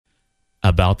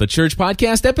About the Church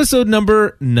podcast, episode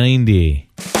number 90.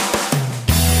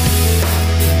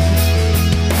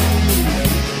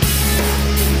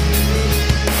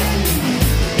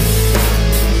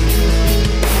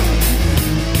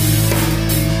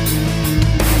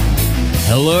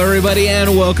 Hello, everybody,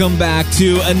 and welcome back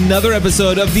to another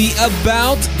episode of the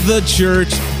About the Church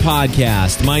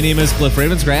podcast. My name is Cliff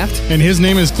Ravenscraft. And his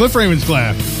name is Cliff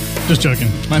Ravenscraft. Just joking.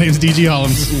 My name is DG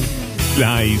Hollins.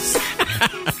 Nice.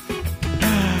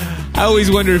 I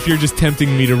always wonder if you're just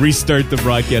tempting me to restart the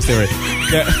broadcast.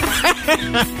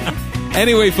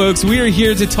 Anyway, folks, we are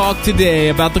here to talk today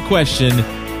about the question,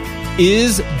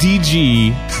 is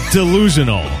DG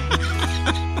delusional?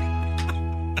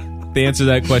 The answer to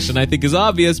that question, I think, is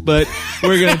obvious, but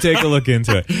we're going to take a look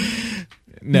into it.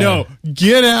 No,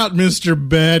 get out, Mr.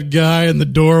 Bad Guy in the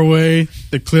doorway.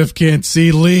 The Cliff can't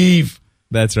see. Leave.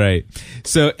 That's right.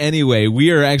 So anyway,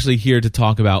 we are actually here to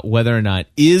talk about whether or not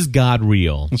is God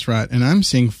real. That's right. And I'm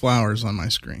seeing flowers on my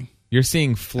screen. You're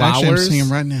seeing flowers? Actually, I'm seeing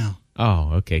them right now.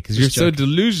 Oh, okay, because you're so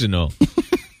delusional.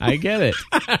 I get it.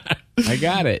 I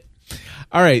got it.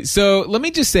 All right, so let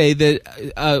me just say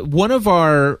that one of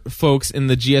our folks in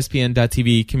the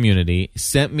GSPN.TV community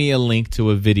sent me a link to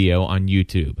a video on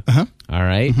YouTube. Uh-huh. All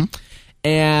right? Mm-hmm.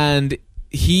 And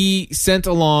he sent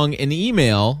along an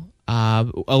email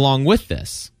along with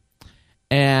this.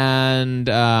 And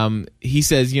he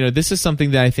says, you know, this is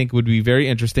something that I think would be very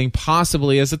interesting,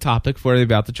 possibly as a topic for the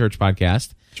About the Church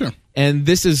podcast. Sure. And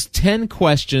this is 10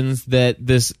 questions that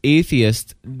this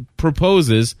atheist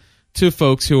proposes to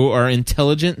folks who are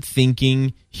intelligent,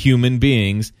 thinking human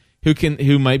beings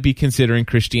who might be considering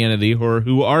Christianity or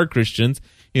who are Christians.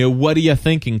 You know, what are you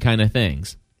thinking kind of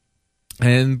things.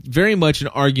 And very much an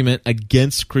argument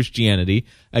against Christianity,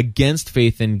 against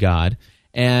faith in God.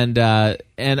 And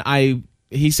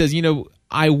he says, you know,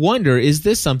 I wonder, is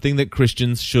this something that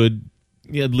Christians should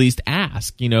at least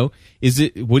ask? You know,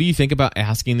 what do you think about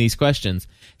asking these questions?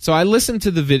 So I listened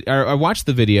to I watched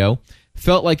the video,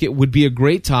 felt like it would be a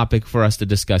great topic for us to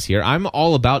discuss here. I'm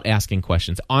all about asking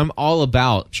questions. I'm all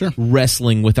about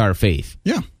wrestling with our faith.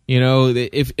 Yeah. You know,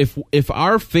 if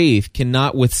our faith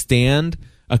cannot withstand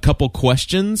a couple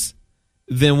questions,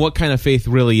 then what kind of faith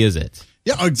really is it?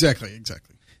 Yeah, exactly.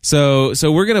 So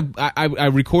we're going to, I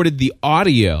recorded the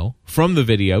audio from the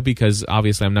video because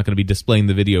obviously I'm not going to be displaying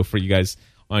the video for you guys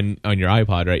on your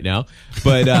iPod right now,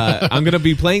 but I'm going to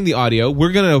be playing the audio.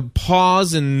 We're going to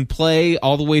pause and play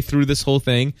all the way through this whole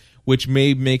thing, which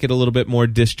may make it a little bit more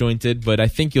disjointed, but I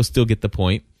think you'll still get the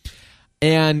point.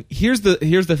 And here's the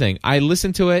thing. I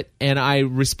listened to it, and I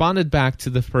responded back to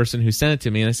the person who sent it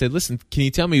to me, and I said, listen, can you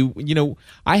tell me, you know,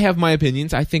 I have my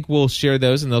opinions. I think we'll share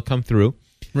those, and they'll come through.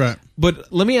 Right.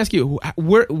 But let me ask you,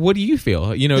 what do you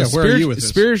feel? You know, where are you with this?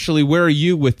 Spiritually, where are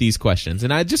you with these questions?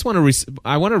 And I just want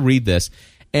to read this.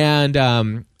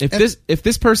 And if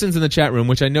this person's in the chat room,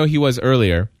 which I know he was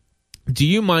earlier, do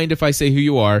you mind if I say who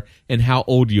you are and how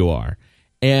old you are?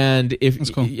 And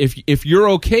if you're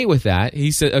okay with that,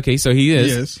 he said, okay, so he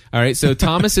is. He is. All right, so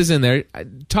Thomas is in there.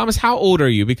 Thomas, how old are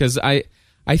you? Because I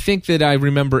think that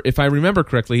if I remember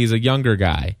correctly, he's a younger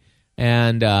guy.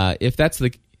 And if that's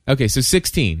okay, so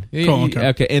 16. Cool,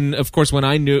 okay. And of course, when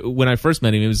I first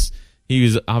met him, he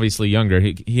was obviously younger.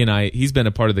 He's been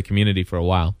a part of the community for a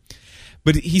while.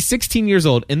 But he's 16 years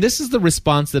old, and this is the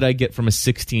response that I get from a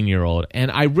 16-year-old. And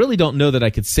I really don't know that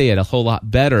I could say it a whole lot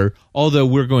better, although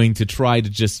we're going to try to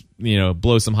just, you know,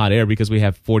 blow some hot air because we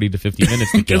have 40 to 50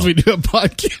 minutes to go. Because we do a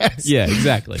podcast. Yeah,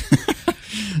 exactly.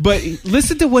 But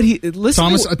listen to what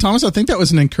Thomas, I think that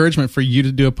was an encouragement for you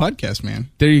to do a podcast,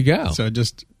 man. There you go. So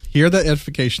just hear that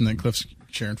edification that Cliff's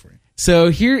sharing for you.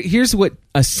 So here's what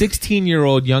a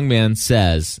 16-year-old young man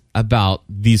says about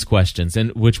these questions,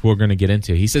 and which we're going to get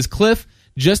into. He says, Cliff,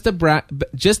 just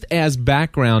as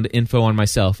background info on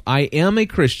myself, I am a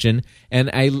Christian,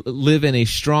 and I live in a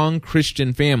strong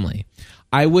Christian family.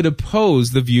 I would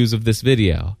oppose the views of this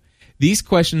video. These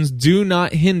questions do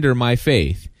not hinder my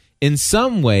faith. In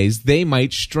some ways, they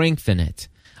might strengthen it.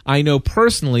 I know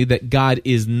personally that God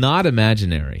is not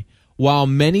imaginary. While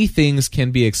many things can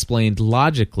be explained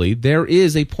logically, there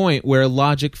is a point where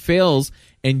logic fails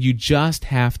and you just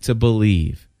have to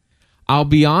believe. I will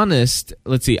be honest,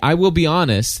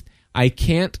 I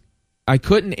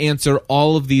couldn't answer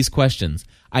all of these questions.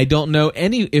 I don't know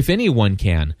if anyone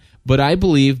can, but I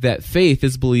believe that faith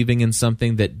is believing in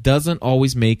something that doesn't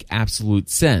always make absolute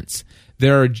sense.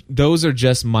 Those are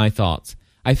just my thoughts.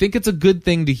 I think it's a good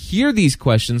thing to hear these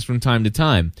questions from time to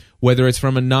time, whether it's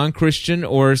from a non-Christian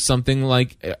or something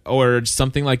like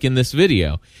in this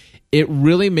video. It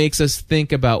really makes us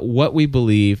think about what we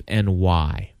believe and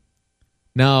why.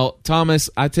 Now, Thomas,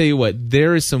 I tell you what,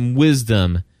 there is some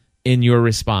wisdom in your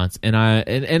response, and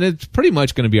it's pretty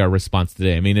much going to be our response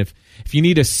today. I mean, if you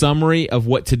need a summary of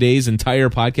what today's entire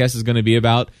podcast is going to be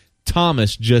about,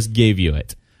 Thomas just gave you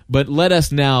it. But let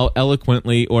us now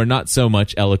eloquently, or not so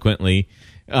much eloquently,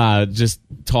 just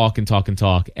talk and talk and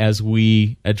talk as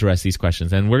we address these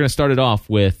questions. And we're going to start it off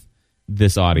with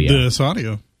this audio.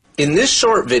 In this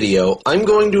short video, I'm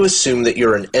going to assume that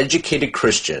you're an educated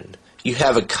Christian. You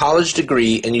have a college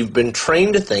degree and you've been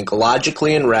trained to think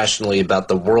logically and rationally about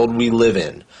the world we live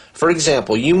in. For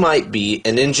example, you might be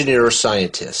an engineer or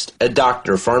scientist, a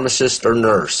doctor, pharmacist or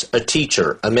nurse, a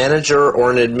teacher, a manager or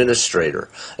an administrator,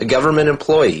 a government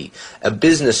employee, a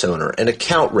business owner, an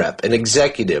account rep, an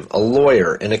executive, a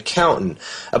lawyer, an accountant,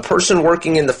 a person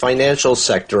working in the financial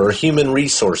sector or human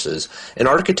resources, an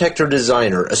architect or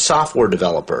designer, a software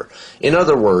developer. In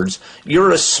other words,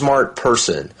 you're a smart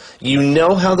person. You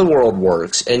know how the world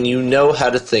works and you know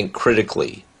how to think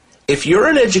critically. If you're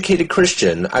an educated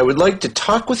Christian, I would like to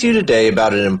talk with you today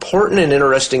about an important and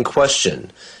interesting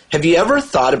question. Have you ever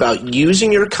thought about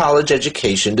using your college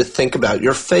education to think about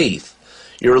your faith?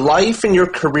 Your life and your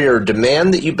career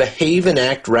demand that you behave and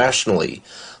act rationally.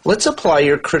 Let's apply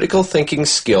your critical thinking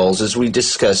skills as we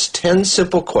discuss 10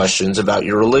 simple questions about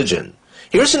your religion.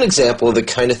 Here's an example of the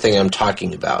kind of thing I'm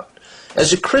talking about.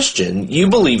 As a Christian, you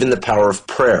believe in the power of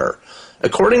prayer.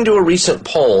 According to a recent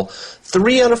poll,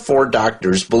 3 out of 4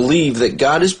 doctors believe that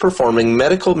God is performing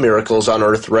medical miracles on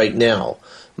earth right now.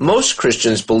 Most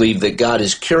Christians believe that God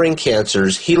is curing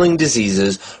cancers, healing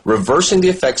diseases, reversing the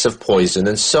effects of poison,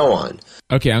 and so on.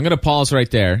 Okay, I'm going to pause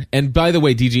right there. And by the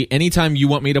way, DG, anytime you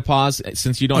want me to pause,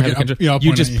 since you don't have a control,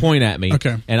 you just point at me,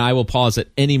 and I will pause at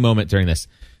any moment during this.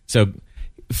 So,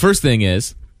 first thing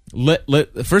is,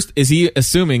 first, is he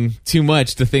assuming too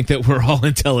much to think that we're all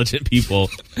intelligent people?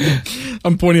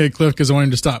 I'm pointing at Cliff because I want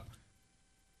him to stop.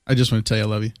 I just want to tell you I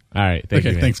love you. All right. Thank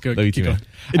you, man. Thanks. Go. Love you too, man.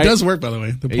 It does work, by the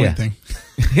way, the point thing.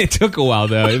 It took a while,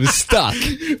 though. It was stuck.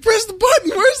 Press the button.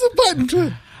 Where's the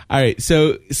button? All right.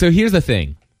 So here's the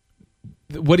thing.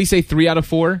 What do you say, 3 out of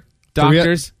 4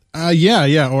 doctors? Yeah.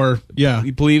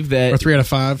 You believe that... Or 3 out of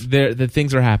 5. That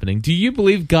things are happening. Do you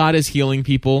believe God is healing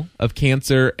people of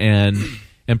cancer and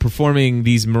performing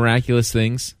these miraculous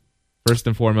things, first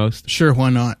and foremost? Sure, why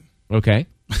not? Okay.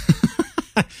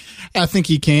 I think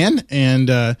he can,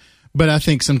 but I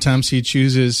think sometimes he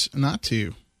chooses not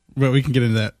to. But we can get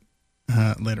into that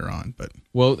later on. But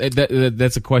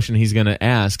that's a question he's going to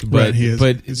ask. But right, he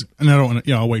is. And I don't want to.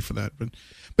 Yeah, I'll wait for that.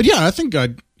 But yeah, I think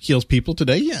God heals people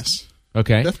today. Yes.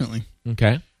 Okay. Definitely.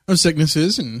 Okay. Of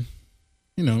sicknesses and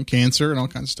cancer and all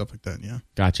kinds of stuff like that. Yeah.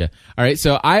 Gotcha. All right.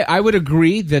 So I would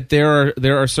agree that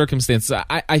there are circumstances.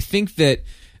 I think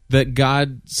that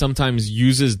God sometimes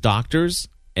uses doctors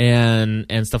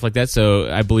and stuff like that. So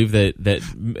I believe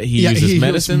that he uses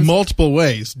medicine multiple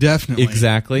ways. Definitely.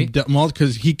 Exactly.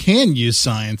 Because he can use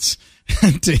science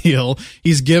to heal.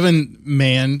 He's given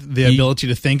man the ability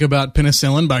to think about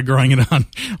penicillin by growing it on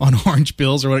orange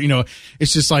pills or whatever.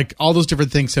 It's just like all those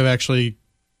different things have actually.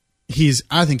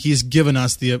 I think he's given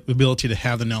us the ability to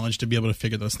have the knowledge to be able to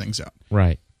figure those things out.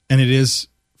 Right. And it is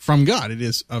from God. It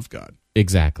is of God.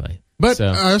 Exactly. But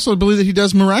I also believe that he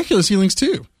does miraculous healings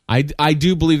too. I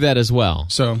do believe that as well.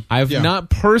 So I've not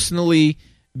personally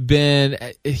been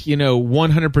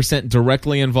 100%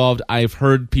 directly involved. I've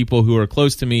heard people who are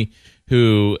close to me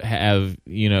who have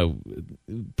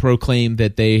proclaimed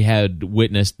that they had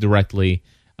witnessed directly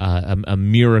a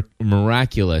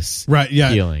miraculous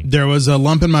healing. There was a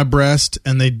lump in my breast,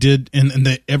 and they did,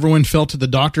 and everyone felt it. The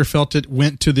doctor felt it.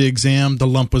 Went to the exam. The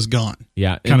lump was gone.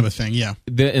 Yeah, kind of a thing. Yeah.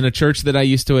 In a church that I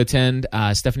used to attend,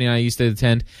 Stephanie and I used to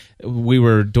attend. We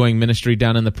were doing ministry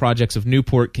down in the projects of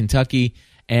Newport, Kentucky,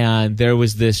 and there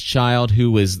was this child who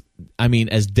was,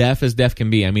 as deaf can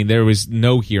be. There was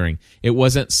no hearing. It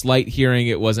wasn't slight hearing.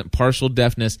 It wasn't partial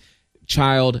deafness.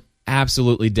 Child,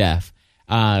 absolutely deaf.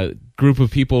 Group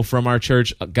of people from our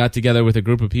church got together with a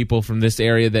group of people from this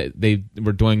area that they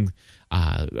were doing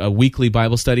a weekly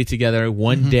Bible study together.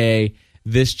 One day,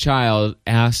 this child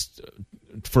asked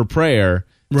for prayer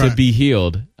to be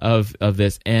healed of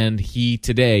this, and he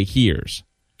today hears.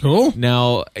 Cool.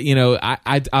 Now,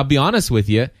 I'll be honest with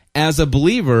you. As a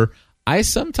believer, I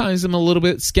sometimes am a little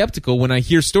bit skeptical when I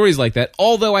hear stories like that,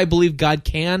 although I believe God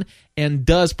can and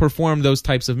does perform those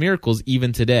types of miracles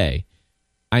even today.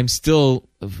 I'm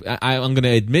going to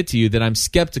admit to you that I'm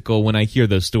skeptical when I hear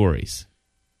those stories.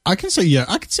 I can say,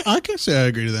 I can say I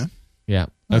agree to that. Yeah.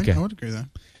 Okay. I would agree to that.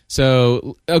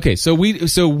 So okay, so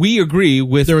we agree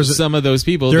with some of those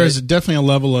people. There is definitely a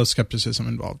level of skepticism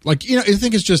involved. Like, I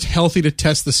think it's just healthy to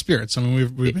test the spirits. I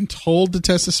mean, we've been told to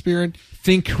test the spirit.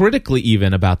 Think critically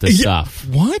even about this stuff.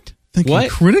 What? Thinking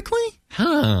critically?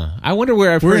 Huh. I wonder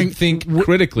where I've heard think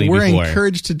critically before. We're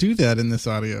encouraged to do that in this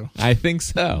audio. I think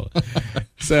so.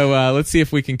 So let's see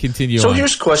if we can continue on. So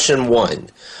here's question 1.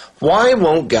 Why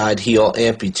won't God heal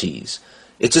amputees?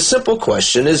 It's a simple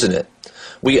question, isn't it?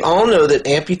 We all know that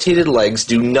amputated legs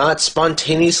do not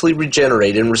spontaneously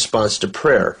regenerate in response to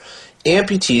prayer.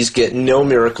 Amputees get no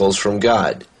miracles from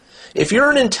God. If you're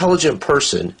an intelligent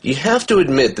person, you have to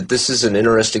admit that this is an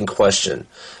interesting question.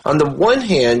 On the one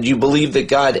hand, you believe that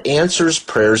God answers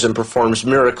prayers and performs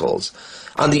miracles.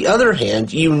 On the other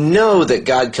hand, you know that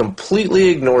God completely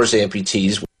ignores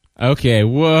amputees. Okay,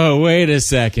 whoa, wait a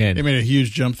second. They made a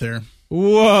huge jump there.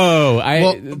 Whoa,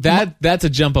 that's a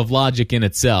jump of logic in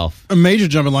itself. A major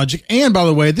jump in logic. And, by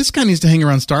the way, this guy needs to hang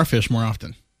around starfish more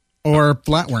often. Or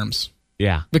flatworms.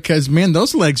 Yeah. Because, man,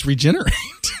 those legs regenerate.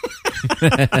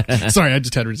 Sorry, I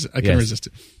just had I can't resist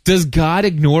it. Does God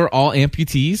ignore all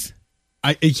amputees?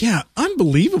 Yeah,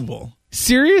 unbelievable.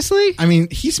 Seriously? I mean,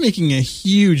 he's making a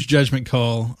huge judgment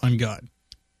call on God.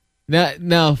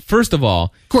 Now, first of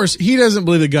all, of course, he doesn't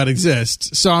believe that God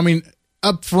exists. So, I mean,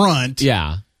 up front,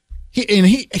 yeah.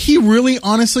 He really,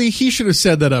 honestly, he should have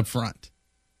said that up front.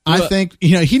 I think,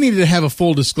 he needed to have a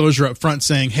full disclosure up front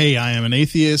saying, hey, I am an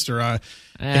atheist, or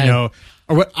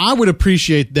what. I would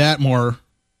appreciate that more,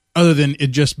 other than it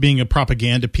just being a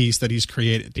propaganda piece that he's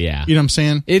created. Yeah. You know what I'm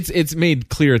saying? It's made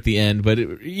clear at the end, but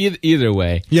either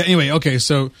way. Yeah, anyway, okay,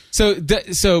 so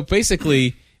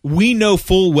basically, we know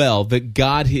full well that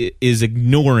God is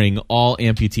ignoring all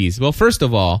amputees. Well, first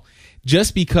of all,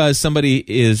 just because somebody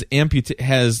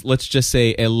has, let's just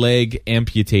say, a leg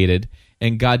amputated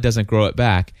and God doesn't grow it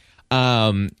back,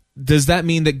 does that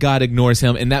mean that God ignores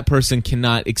him and that person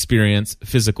cannot experience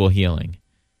physical healing?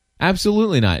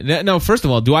 Absolutely not. No, first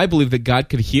of all, do I believe that God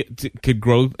could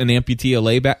grow an amputee a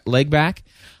leg back?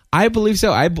 I believe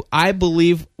so. I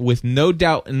believe with no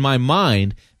doubt in my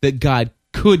mind that God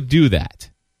could do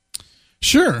that.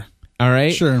 Sure. All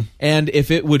right? Sure. And if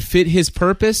it would fit his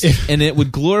purpose and it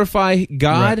would glorify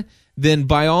God, right, then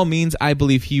by all means, I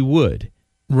believe he would.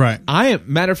 Right.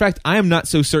 Matter of fact, I am not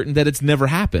so certain that it's never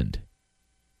happened.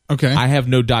 Okay. I have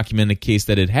no documented case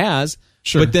that it has.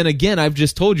 Sure. But then again, I've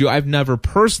just told you, I've never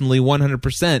personally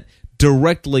 100%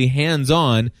 directly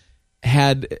hands-on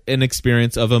had an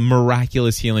experience of a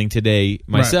miraculous healing today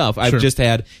myself. Right. I've Sure. just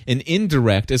had an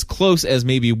indirect, as close as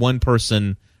maybe one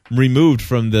person removed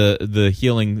from the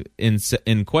healing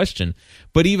in question.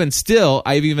 But even still,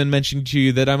 I've even mentioned to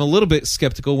you that I'm a little bit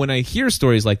skeptical when I hear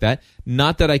stories like that.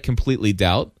 Not that I completely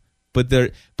doubt, but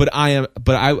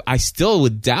I still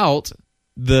would doubt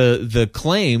the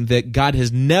claim that God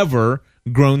has never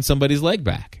grown somebody's leg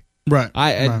back. Right.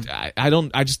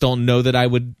 I just don't know that I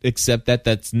would accept that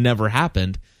that's never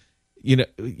happened. You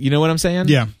know what I'm saying?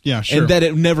 Yeah, sure. And that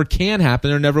it never can happen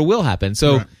or never will happen.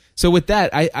 So right. So with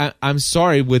that, I'm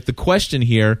sorry with the question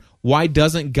here. Why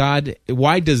does God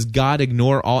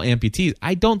ignore all amputees?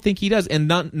 I don't think he does. And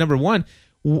number one,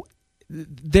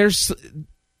 the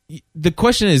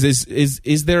question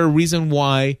is there a reason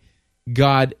why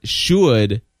God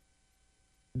should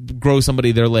grow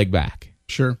somebody their leg back?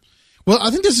 Sure. Well,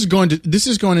 I think this is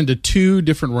going into two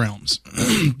different realms.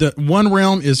 The one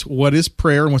realm is what is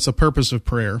prayer and what's the purpose of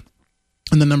prayer,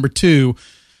 and then number two,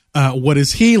 what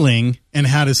is healing and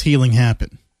how does healing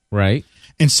happen? Right.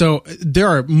 And so there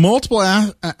are multiple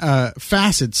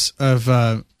facets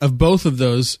of both of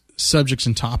those subjects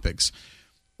and topics.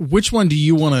 Which one do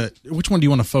you want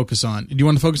to focus on? Do you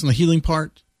want to focus on the healing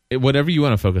part? Whatever you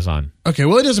want to focus on. Okay,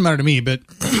 well, it doesn't matter to me, but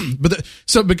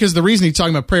because the reason he's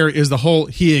talking about prayer is the whole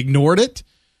he ignored it.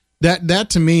 That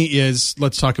to me is,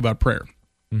 let's talk about prayer.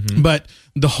 Mm-hmm. But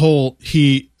the whole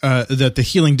that the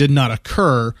healing did not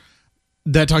occur,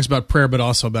 that talks about prayer, but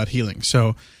also about healing.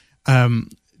 So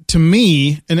to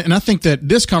me, and I think that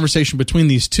this conversation between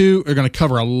these two are going to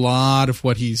cover a lot of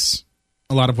what he's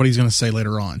going to say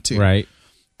later on too. Right.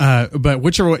 But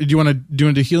whichever do you want to do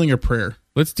into healing or prayer?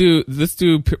 Let's do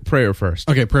prayer first.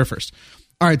 Okay, prayer first.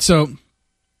 All right, so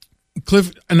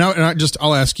Cliff,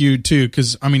 I'll ask you too,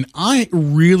 because I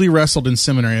really wrestled in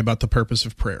seminary about the purpose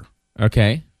of prayer.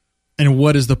 Okay. And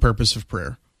what is the purpose of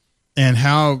prayer, and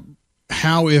how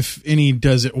if any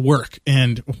does it work,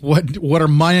 and what are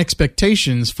my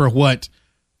expectations for what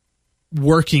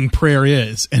working prayer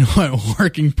is, and what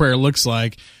working prayer looks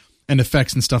like, and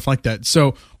effects and stuff like that.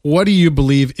 So, what do you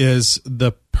believe is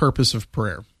the purpose of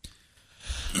prayer?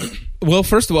 Well,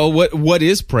 first of all, what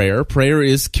is prayer? Prayer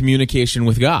is communication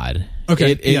with God.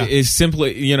 Okay, It is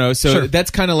simply, so Sure.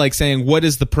 that's kind of like saying, what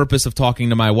is the purpose of talking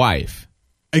to my wife?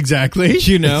 Exactly.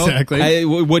 Exactly.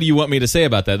 What do you want me to say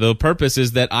about that? The purpose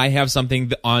is that I have something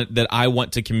that I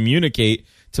want to communicate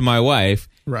to my wife.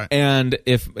 Right. And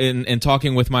if in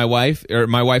talking with my wife, or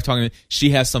my wife talking,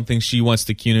 she has something she wants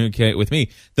to communicate with me.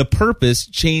 The purpose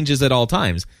changes at all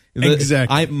times.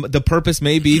 Exactly. The purpose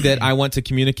may be that I want to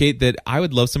communicate that I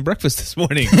would love some breakfast this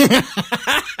morning.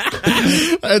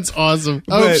 That's awesome.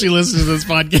 I hope she listens to this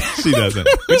podcast. She doesn't,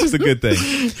 which is a good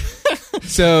thing.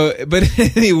 So, but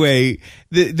anyway,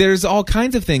 there's all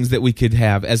kinds of things that we could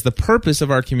have as the purpose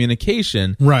of our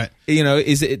communication. Right.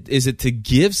 Is it to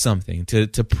give something,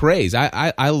 to praise?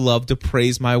 I love to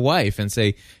praise my wife and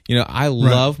say, I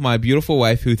love my beautiful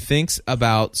wife who thinks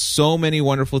about so many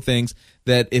wonderful things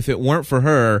that if it weren't for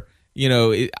her,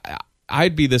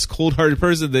 I'd be this cold-hearted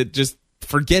person that just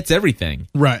forgets everything.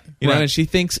 Right. And she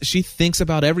thinks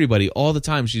about everybody all the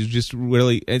time. She's just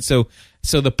really, and so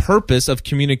the purpose of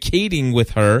communicating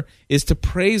with her is to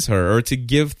praise her or to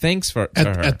give thanks to her.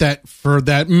 For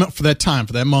that time,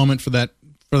 for that moment, for that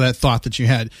thought that you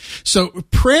had. So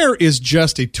prayer is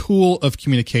just a tool of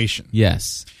communication.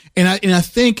 Yes. And I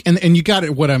think and you got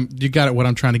it. What I'm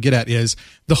trying to get at is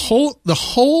the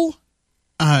whole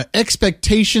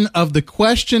expectation of the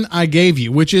question I gave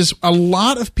you, which is a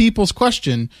lot of people's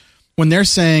question when they're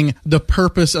saying the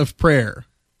purpose of prayer.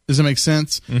 Does that make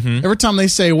sense? Mm-hmm. Every time they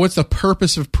say, what's the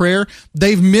purpose of prayer?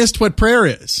 They've missed what prayer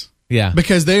is. Yeah.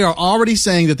 Because they are already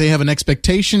saying that they have an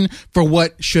expectation for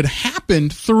what should happen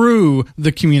through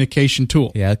the communication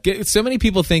tool. Yeah. So many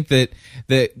people think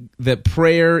that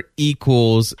prayer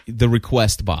equals the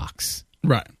request box.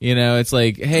 Right. It's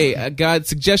like, hey, God,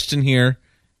 suggestion here.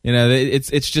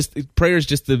 It's just prayer is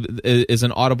just is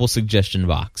an audible suggestion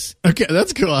box. Okay,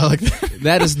 that's cool. I like that.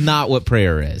 That is not what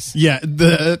prayer is. Yeah,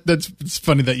 it's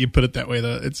funny that you put it that way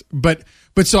though. But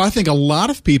so I think a lot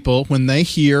of people, when they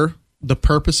hear the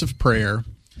purpose of prayer,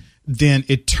 then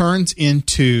it turns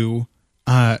into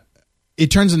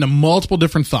multiple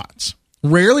different thoughts.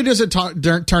 Rarely does it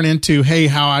turn into, hey,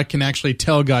 how I can actually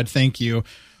tell God thank you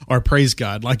or praise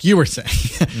God, like you were saying.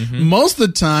 Mm-hmm. Most of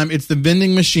the time, it's the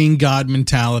vending machine God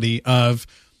mentality of,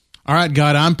 all right,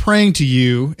 God, I'm praying to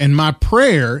you, and my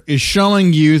prayer is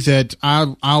showing you that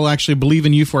I'll actually believe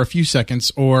in you for a few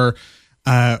seconds, or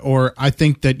I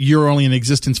think that you're only in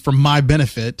existence for my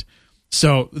benefit.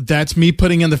 So that's me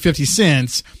putting in the 50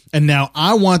 cents, and now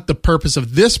I want the purpose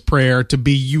of this prayer to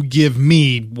be you give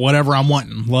me whatever I'm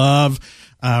wanting, love,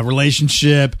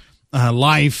 relationship,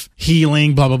 life,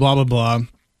 healing, blah, blah, blah, blah, blah.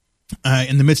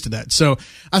 In the midst of that. So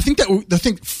I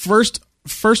think first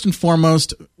and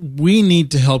foremost, we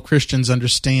need to help Christians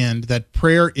understand that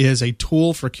prayer is a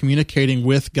tool for communicating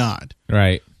with God.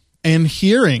 Right. And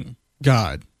hearing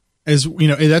God. As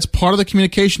that's part of the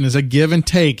communication, is a give and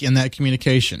take in that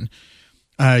communication.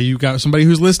 You got somebody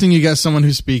who's listening, you got someone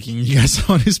who's speaking. You got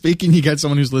someone who's speaking, you got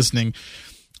someone who's listening.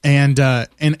 And I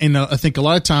think a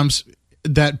lot of times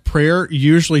that prayer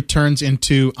usually turns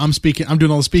into, I'm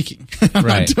doing all the speaking. I'm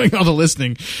not doing all the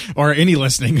listening or any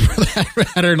listening for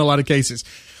that matter in a lot of cases.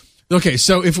 Okay,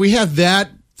 so if we have that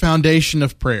foundation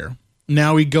of prayer,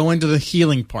 now we go into the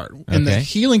healing part. And the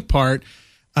healing part...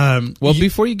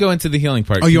 before you go into the healing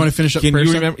part... Oh, you want to finish up prayer? Can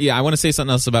you remember? Yeah, I want to say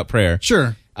something else about prayer.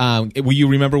 Sure. Will you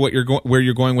remember where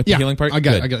you're going with the healing part? I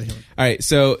got the healing. All right,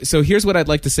 so here's what I'd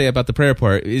like to say about the prayer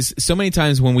part is so many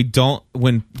times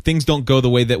when things don't go the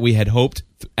way that we had hoped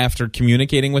after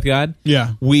communicating with God,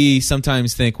 we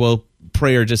sometimes think, well,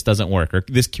 prayer just doesn't work, or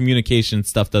this communication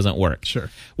stuff doesn't work. Sure.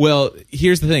 Well,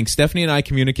 here's the thing. Stephanie and I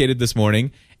communicated this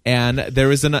morning, and there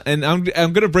was and I'm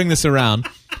going to bring this around.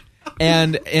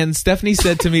 And Stephanie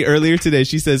said to me earlier today,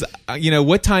 she says,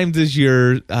 what time does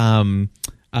your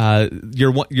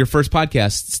first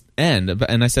podcast end?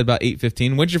 And I said about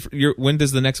 8:15. When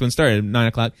does the next one start? At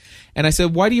 9:00. And I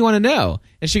said, why do you want to know?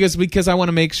 And she goes, because I want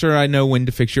to make sure I know when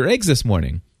to fix your eggs this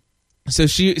morning. So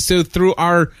through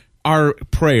our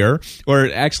prayer,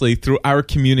 or actually through our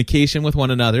communication with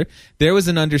one another, there was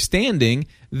an understanding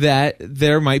that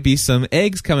there might be some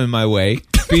eggs coming my way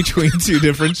between two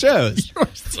different shows. You're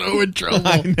so in trouble.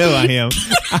 I know I am.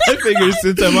 I figure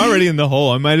since I'm already in the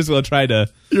hole, I might as well try to...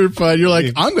 You're fine. You're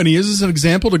like, I'm going to use this as an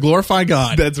example to glorify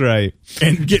God. That's right.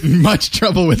 And get in much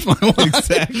trouble with my wife.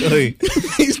 Exactly.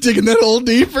 He's digging that hole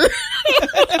deeper.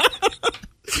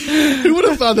 Who would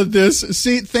have thought of this?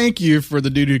 See, thank you for the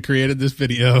dude who created this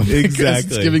video.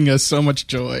 Exactly. It's giving us so much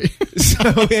joy.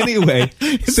 So anyway.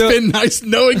 It's been nice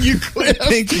knowing you, Cliff.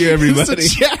 Thank you, everybody.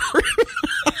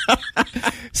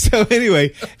 So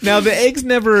anyway, now the eggs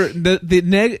never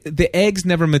the eggs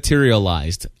never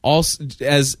materialized. Also,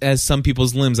 as some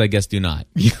people's limbs, I guess, do not.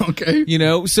 Yeah, okay.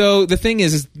 So the thing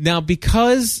is now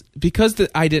because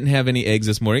I didn't have any eggs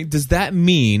this morning, does that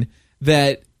mean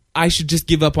that I should just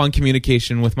give up on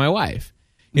communication with my wife?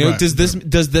 Right, does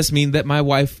this mean that my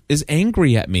wife is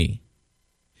angry at me?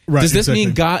 Right, does this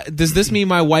mean Does this mean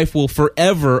my wife will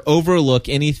forever overlook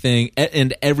anything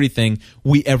and everything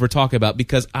we ever talk about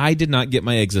because I did not get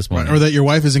my eggs this morning? Right, or that your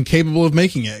wife is incapable of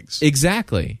making eggs?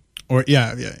 Exactly. Or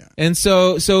yeah. And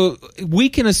so we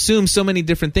can assume so many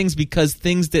different things because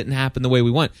things didn't happen the way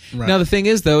we want. Right. Now the thing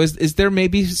is though is there may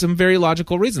be some very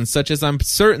logical reasons, such as I'm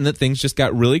certain that things just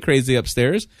got really crazy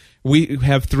upstairs. We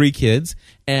have 3 kids,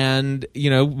 and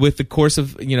with the course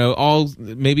of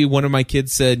maybe one of my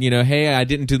kids said, hey, I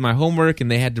didn't do my homework,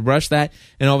 and they had to rush that,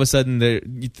 and all of a sudden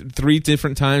 3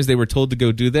 different times they were told to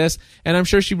go do this, and I'm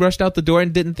sure she rushed out the door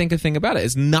and didn't think a thing about it.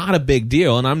 It's not a big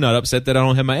deal, and I'm not upset that I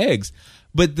don't have my eggs.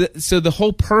 But so the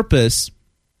whole purpose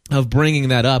of bringing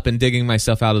that up and digging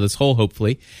myself out of this hole,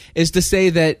 hopefully, is to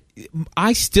say that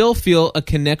I still feel a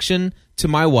connection to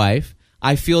my wife.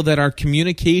 I feel that our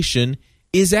communication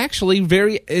is actually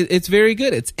very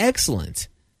good. It's excellent.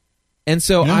 And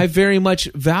so I very much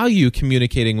value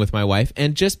communicating with my wife.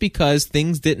 And just because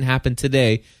things didn't happen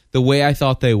today the way I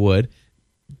thought they would,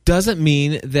 doesn't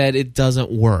mean that it doesn't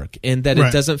work and that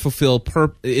it doesn't fulfill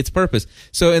its purpose.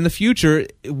 So in the future,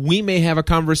 we may have a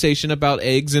conversation about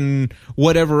eggs and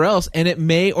whatever else, and it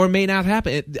may or may not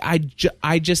happen.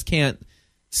 I just can't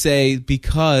say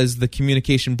because the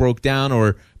communication broke down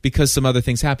or because some other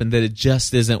things happened that it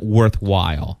just isn't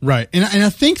worthwhile. Right. And I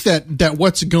think that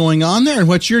what's going on there and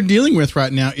what you're dealing with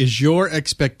right now is your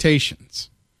expectations.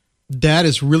 That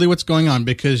is really what's going on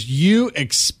because you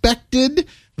expected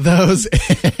those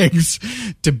eggs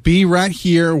to be right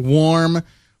here warm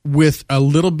with a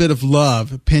little bit of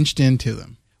love pinched into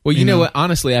them. Well, you know what?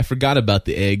 Honestly, I forgot about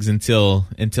the eggs until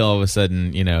all of a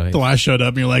sudden, Until I showed up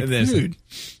and you're like, food.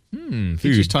 Food.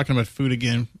 He's just talking about food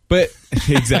again. But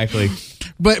exactly.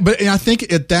 But I think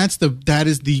that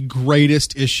is the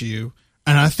greatest issue.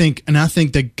 And I think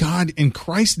that God and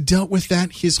Christ dealt with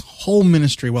that. His whole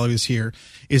ministry while he was here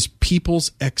is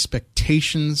people's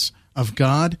expectations of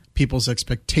God, people's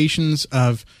expectations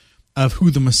of who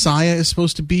the Messiah is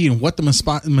supposed to be and what the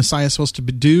Messiah is supposed to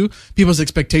do, people's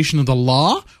expectation of the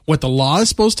law, what the law is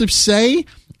supposed to say,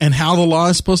 and how the law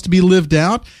is supposed to be lived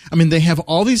out. I mean, they have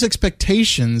all these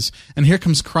expectations, and here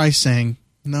comes Christ saying,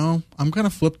 no, I'm going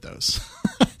to flip those.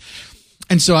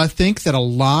 And so I think that a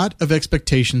lot of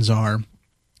expectations are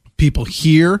people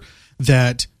hear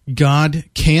that God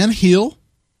can heal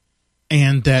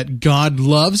and that God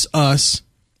loves us,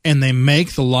 and they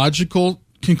make the logical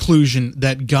conclusion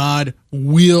that God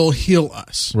will heal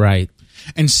us. Right.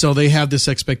 And so they have this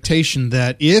expectation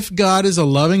that if God is a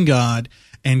loving God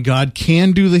and God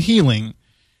can do the healing,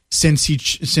 since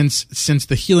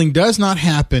the healing does not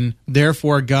happen,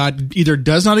 therefore God either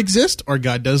does not exist or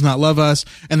God does not love us,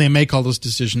 and they make all those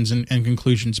decisions and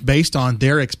conclusions based on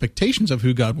their expectations of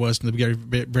who God was in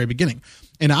the very beginning.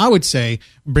 And I would say,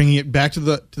 bringing it back to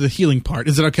the healing part,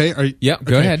 is it okay?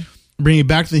 Go ahead. Bringing it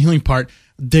back to the healing part,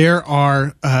 there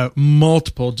are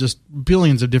multiple, just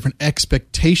billions of different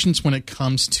expectations when it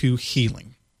comes to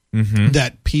healing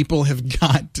that people have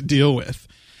got to deal with.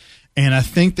 And I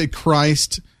think that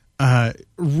Christ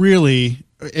really,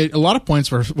 at a lot of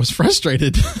points, was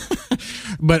frustrated.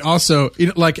 But also,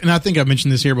 and I think I've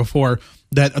mentioned this here before,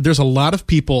 that there's a lot of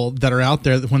people that are out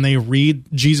there that when they read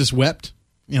Jesus wept,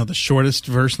 the shortest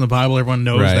verse in the Bible, everyone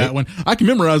knows that one. I can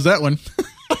memorize that one.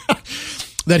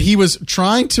 That he was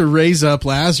trying to raise up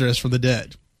Lazarus from the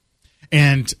dead.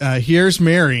 And here's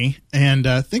Mary, and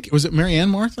I think, was it Mary and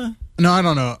Martha? No, I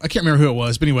don't know. I can't remember who it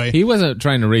was, but anyway. He wasn't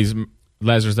trying to raise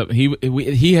Lazarus up.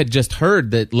 He had just heard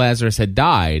that Lazarus had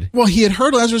died. Well, he had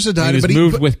heard Lazarus had died. He was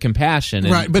moved with compassion.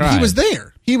 And but he was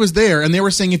there. He was there, and they were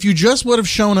saying, if you just would have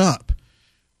shown up,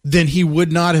 then he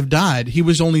would not have died. He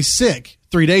was only sick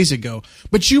 3 days ago.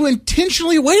 But you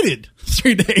intentionally waited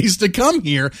 3 days to come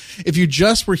here if you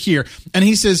just were here. And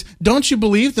he says, don't you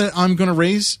believe that I'm going to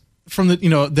raise from the,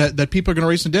 that people are going to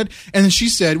raise from the dead? And then she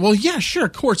said, well, yeah, sure,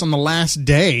 of course, on the last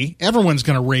day, everyone's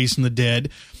going to raise from the dead.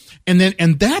 And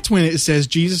that's when it says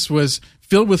Jesus was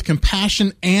filled with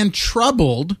compassion and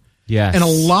troubled. Yes. And a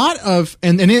lot of,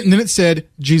 and then it said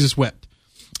Jesus wept.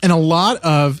 And a lot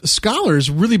of scholars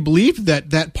really believed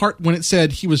that part when it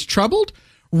said he was troubled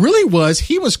really was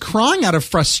he was crying out of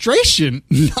frustration,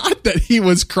 not that he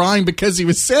was crying because he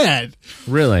was sad.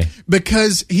 Really?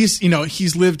 Because he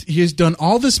has done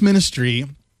all this ministry,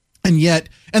 and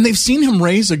they've seen him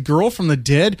raise a girl from the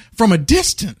dead from a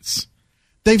distance.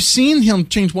 They've seen him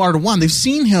change water to wine. They've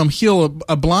seen him heal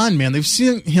a blind man. They've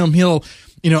seen him heal,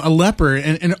 a leper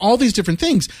and all these different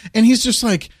things. And he's just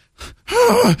like,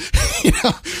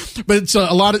 But it's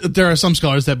there are some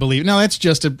scholars that believe. Now, that's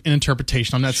just an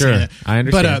interpretation. I'm not saying it. I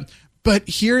understand. But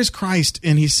here is Christ,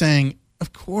 and he's saying,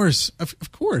 of course,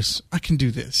 I can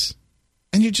do this.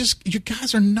 And you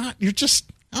guys are not, you're just,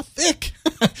 how thick?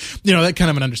 That kind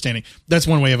of an understanding. That's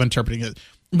one way of interpreting it.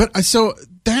 But so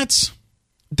that's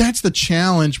the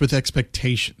challenge with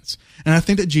expectations. And I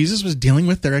think that Jesus was dealing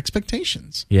with their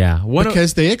expectations. Yeah.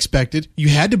 Because they expected, you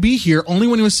had to be here only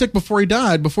when he was sick before he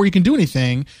died, before you can do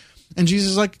anything. And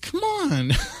Jesus is like, come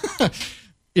on.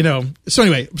 So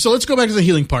anyway, so let's go back to the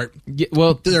healing part. Yeah,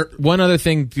 well, one other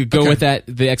thing to go with that,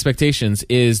 the expectations,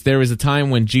 is there was a time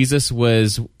when Jesus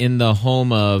was in the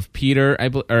home of Peter,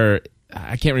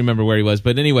 I can't remember where he was,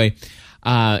 but anyway,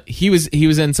 he was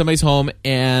in somebody's home,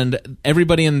 and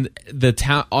everybody in the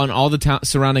town, on all the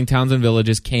surrounding towns and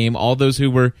villages came. All those who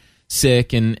were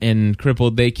sick and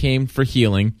crippled, they came for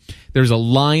healing. There's a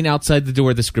line outside the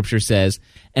door, the scripture says.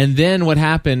 And then what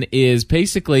happened is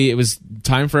basically it was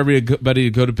time for everybody to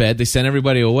go to bed. They sent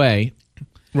everybody away.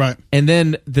 Right. And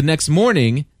then the next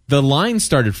morning, the line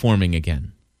started forming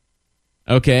again.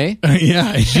 Okay?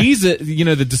 Yeah. Jesus,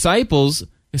 the disciples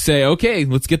say, okay,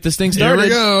 let's get this thing started.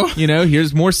 Here we go.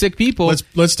 Here's more sick people.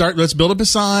 Let's start. Let's build up a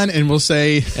sign, and we'll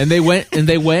say. And they went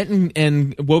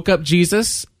and woke up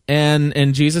Jesus,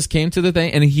 and Jesus came to the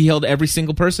thing, and he healed every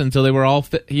single person until they were all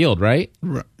healed. Right?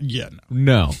 Yeah.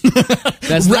 No.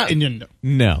 That's right.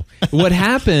 No. What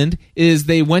happened is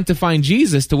they went to find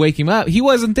Jesus to wake him up. He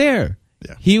wasn't there.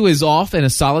 Yeah. He was off in a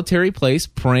solitary place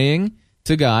praying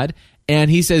to God, and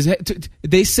he says,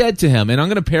 they said to him, and I'm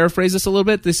going to paraphrase this a little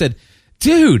bit. They said,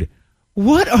 dude,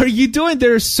 what are you doing?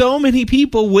 There are so many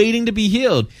people waiting to be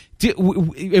healed.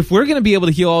 If we're going to be able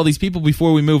to heal all these people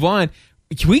before we move on,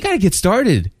 we got to get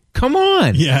started. Come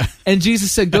on. Yeah. And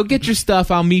Jesus said, go get your stuff.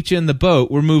 I'll meet you in the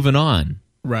boat. We're moving on.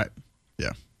 Right.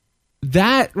 Yeah.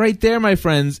 That right there, my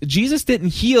friends, Jesus didn't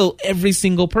heal every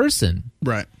single person.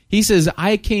 Right. He says,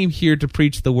 I came here to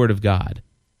preach the word of God.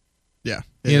 Yeah.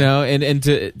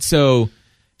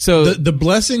 So the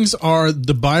blessings are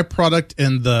the byproduct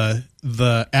and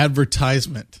the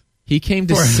advertisement. He came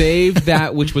to save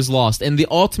that which was lost. And the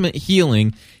ultimate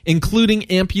healing, including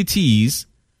amputees,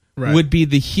 would be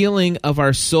the healing of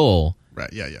our soul.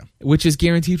 Right, yeah. Which is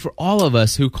guaranteed for all of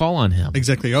us who call on him.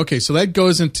 Exactly. Okay, so that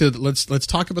goes into, let's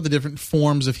talk about the different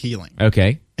forms of healing.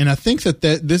 Okay. And I think that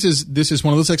this is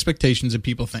one of those expectations that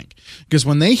people think. Because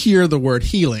when they hear the word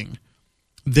healing,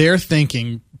 they're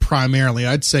thinking primarily,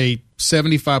 I'd say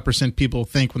 75% people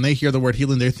think when they hear the word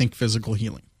healing, they think physical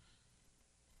healing.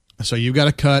 So you've got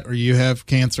a cut, or you have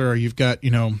cancer, or you've got,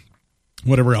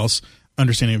 whatever else,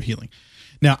 understanding of healing.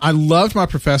 Now, I loved my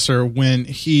professor when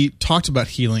he talked about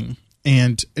healing,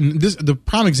 and the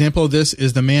prime example of this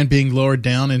is the man being lowered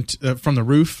down from the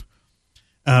roof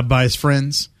by his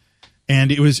friends, and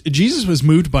Jesus was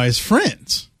moved by his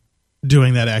friends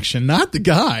doing that action, not the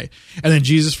guy. And then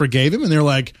Jesus forgave him, and they're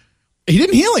like, he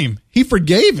didn't heal him, he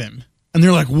forgave him. And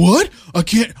they're like, what?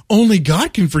 Only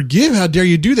God can forgive. How dare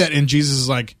you do that? And Jesus is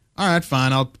like, all right,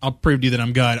 fine. I'll prove to you that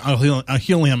I'm God. I'll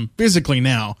heal him physically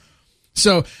now.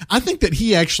 So I think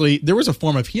that there was a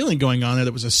form of healing going on there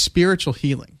that was a spiritual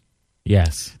healing.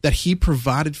 Yes. That he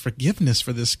provided forgiveness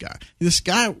for this guy. This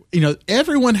guy,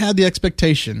 everyone had the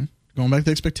expectation, going back to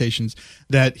the expectations,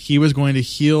 that he was going to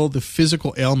heal the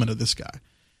physical ailment of this guy.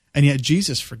 And yet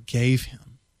Jesus forgave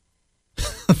him.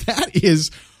 That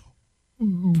is,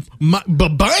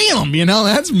 bam,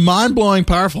 that's mind-blowing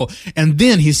powerful. And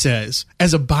then he says,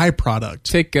 as a byproduct,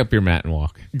 take up your mat and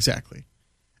walk. Exactly.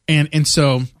 And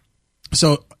so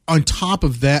on top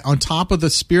of that, on top of the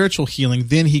spiritual healing,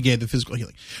 then he gave the physical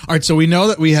healing. All right, so we know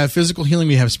that we have physical healing,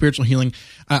 we have spiritual healing.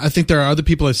 I think there are other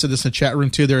people that have said this in the chat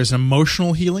room too. There is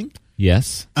emotional healing.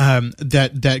 Yes.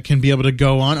 That can be able to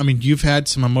go on. I mean, you've had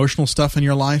some emotional stuff in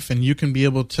your life, and you can be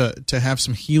able to have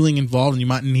some healing involved, and you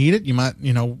might need it, you might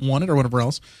want it, or whatever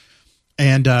else.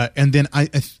 And then I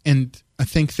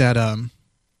think that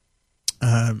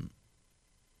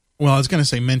well, I was going to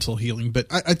say mental healing, but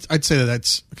I'd say that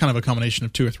that's kind of a combination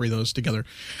of two or three of those together.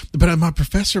 But my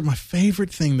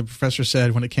favorite thing the professor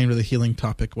said when it came to the healing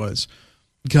topic was,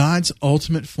 God's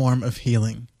ultimate form of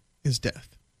healing is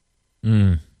death.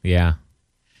 Yeah.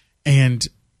 And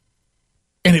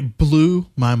it blew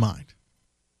my mind.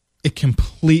 It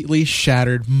completely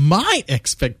shattered my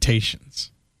expectations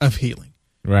of healing.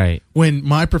 Right. When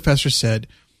my professor said,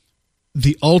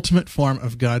 the ultimate form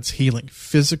of God's healing,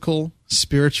 physical,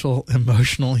 spiritual,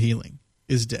 emotional healing,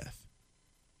 is death.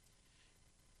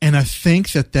 And I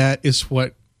think that is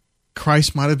what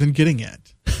Christ might have been getting at.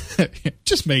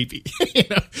 Just maybe.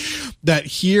 That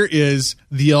here is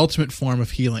the ultimate form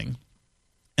of healing,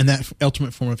 and that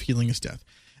ultimate form of healing is death.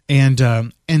 And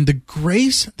the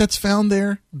grace that's found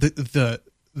there, the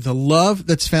love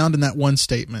that's found in that one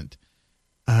statement,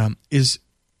 is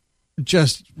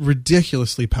just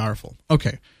ridiculously powerful.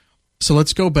 Okay, so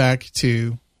let's go back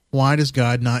to why does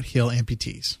God not heal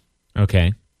amputees?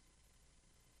 Okay.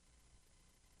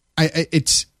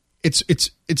 It's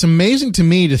amazing to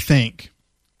me to think,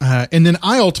 and then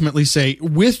I ultimately say,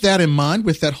 with that in mind,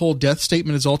 with that whole death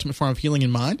statement as ultimate form of healing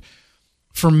in mind,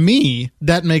 for me,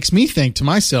 that makes me think to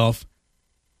myself,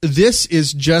 this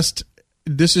is just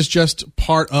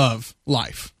part of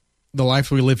life. The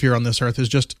life we live here on this earth is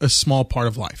just a small part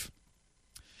of life.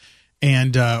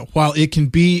 And while it can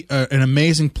be an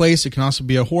amazing place, it can also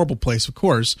be a horrible place, of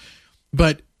course.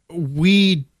 But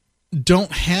we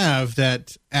don't have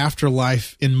that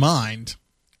afterlife in mind,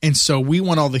 and so we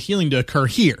want all the healing to occur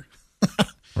here.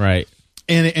 Right.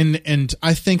 And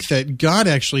I think that God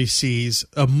actually sees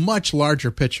a much larger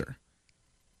picture.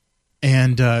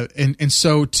 And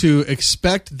so to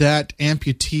expect that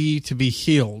amputee to be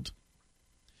healed,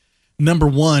 number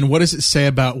one, what does it say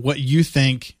about what you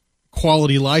think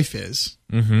quality life is?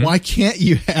 Mm-hmm. Why can't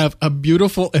you have a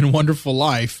beautiful and wonderful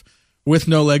life with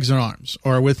no legs or arms,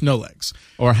 or with no legs?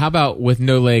 Or how about with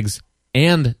no legs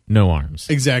and no arms?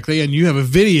 Exactly, and you have a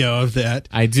video of that.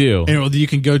 I do. And you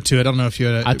can go to it. I don't know if you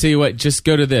had I'll tell you what, just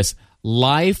go to this,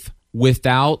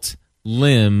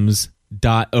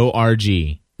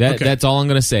 lifewithoutlimbs.org. That's all I'm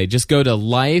going to say. Just go to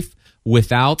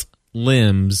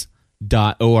lifewithoutlimbs.org.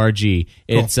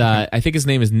 It's cool. I think his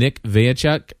name is Nick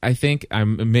Vayachuk. I think I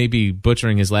may be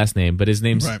butchering his last name, but his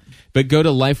name's right. But go to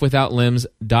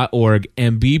lifewithoutlimbs.org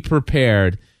and be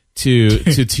prepared to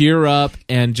tear up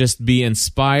and just be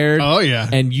inspired. Oh yeah.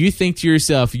 And you think to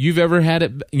yourself, you've ever had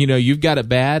it, you've got it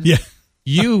bad? Yeah.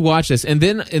 You watch this, and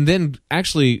then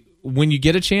actually, when you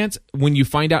get a chance, when you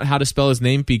find out how to spell his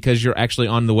name, because you're actually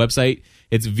on the website,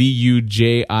 it's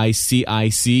Vujicic.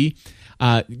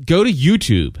 Go to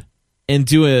YouTube and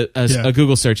do a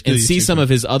Google search and see some of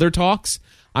his other talks.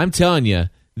 I'm telling you,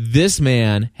 this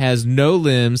man has no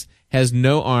limbs, has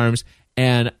no arms,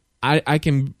 and I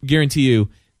can guarantee you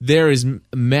there is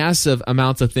massive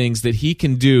amounts of things that he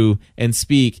can do and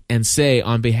speak and say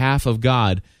on behalf of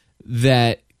God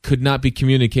that could not be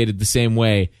communicated the same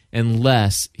way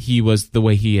unless he was the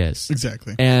way he is.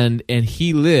 Exactly. And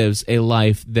he lives a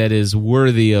life that is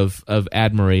worthy of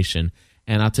admiration.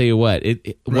 And I'll tell you what,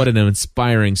 what an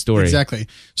inspiring story. Exactly.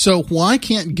 So why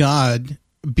can't God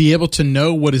be able to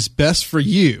know what is best for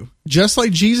you, just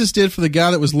like Jesus did for the guy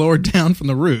that was lowered down from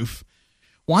the roof?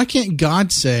 Why can't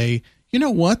God say, you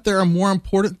know what, there are more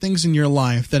important things in your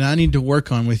life that I need to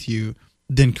work on with you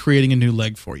than creating a new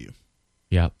leg for you?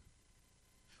 Yep.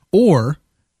 Or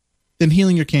than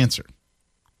healing your cancer.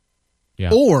 Yeah.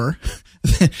 Or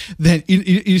then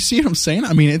you see what I'm saying?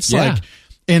 I mean, it's like,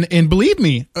 and believe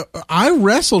me, I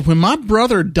wrestled when my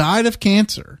brother died of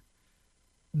cancer.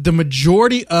 The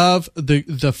majority of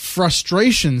the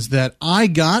frustrations that I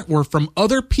got were from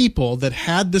other people that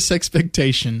had this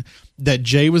expectation that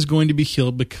Jay was going to be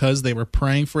healed because they were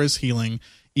praying for his healing,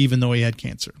 even though he had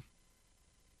cancer.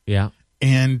 Yeah.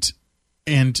 And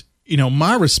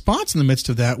my response in the midst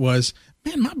of that was,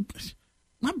 man,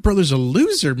 my brother's a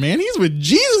loser, man. He's with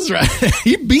Jesus right now.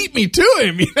 He beat me to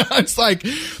him. It's like,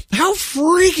 how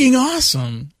freaking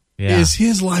awesome is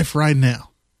his life right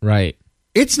now? Right.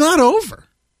 It's not over.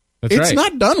 It's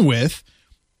not done with.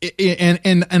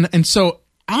 And so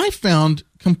I found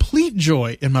complete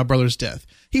joy in my brother's death.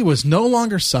 He was no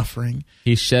longer suffering.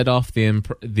 He shed off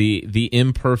the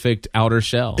imperfect outer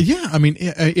shell. Yeah, I mean,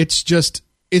 it's just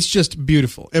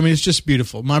beautiful. I mean, it's just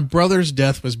beautiful. My brother's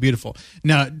death was beautiful.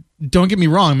 Now, don't get me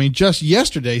wrong. I mean, just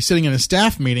yesterday, sitting in a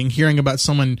staff meeting, hearing about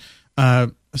someone's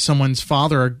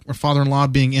father or father-in-law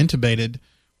being intubated,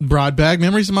 brought back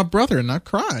memories of my brother, and I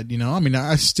cried. I mean,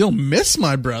 I still miss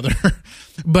my brother,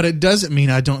 but it doesn't mean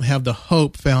I don't have the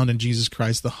hope found in Jesus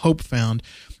Christ, the hope found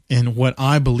in what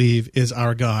I believe is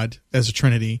our God as a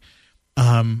Trinity,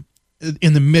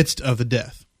 in the midst of the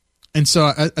death. And so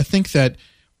I think that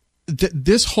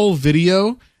this whole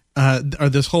video, or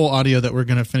this whole audio that we're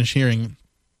going to finish hearing,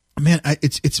 man,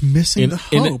 it's missing the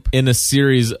hope in a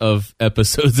series of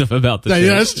episodes of About the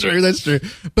Church. That's true.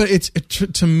 But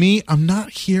to me, I'm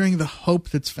not hearing the hope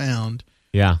that's found,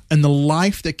 and the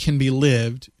life that can be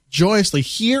lived joyously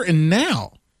here and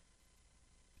now.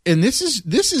 And this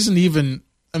isn't even.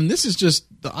 I mean, this is just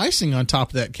the icing on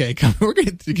top of that cake. I mean, we're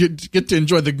going to get to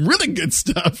enjoy the really good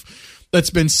stuff that's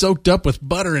been soaked up with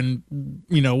butter and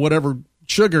whatever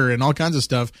sugar and all kinds of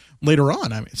stuff later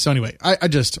on. I mean, so anyway, I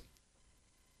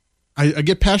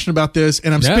get passionate about this,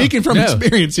 and I'm speaking from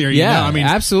experience here. Yeah, I mean,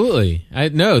 absolutely.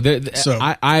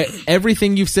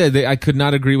 Everything you've said, I could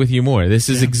not agree with you more. This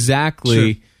is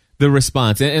exactly the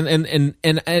response.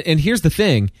 And here's the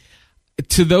thing: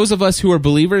 to those of us who are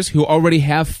believers who already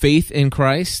have faith in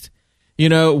Christ,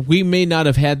 we may not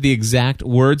have had the exact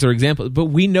words or examples, but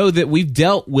we know that we've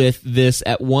dealt with this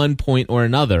at one point or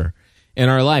another in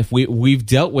our life. We've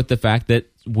dealt with the fact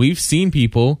that we've seen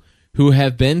people who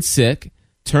have been sick,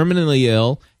 terminally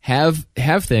ill, have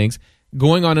things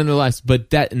going on in their lives, but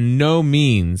by no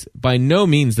means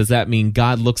does that mean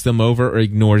God looks them over or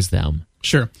ignores them.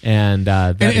 Sure. And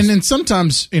then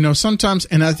sometimes,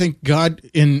 and I think God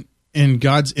in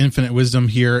God's infinite wisdom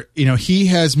here, he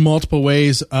has multiple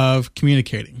ways of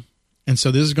communicating. And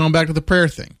so this is going back to the prayer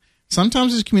thing.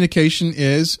 Sometimes his communication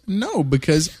is no,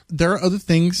 because there are other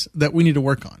things that we need to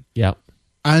work on. Yeah.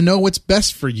 I know what's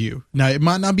best for you. Now, it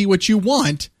might not be what you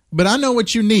want, but I know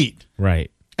what you need.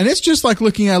 Right. And it's just like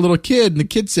looking at a little kid, and the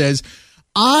kid says,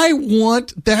 I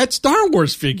want that Star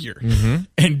Wars figure. Mm-hmm.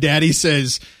 And daddy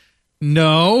says,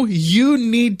 no, you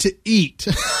need to eat.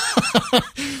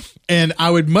 And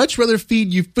I would much rather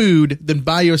feed you food than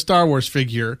buy you a Star Wars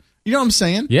figure. You know what I'm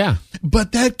saying? Yeah.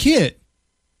 But that kid,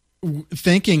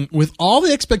 thinking with all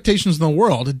the expectations in the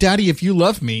world, Daddy, if you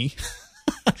love me,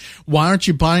 why aren't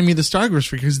you buying me the Star Wars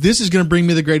figure? Because this is going to bring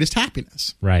me the greatest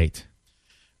happiness. Right.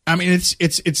 I mean,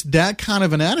 it's that kind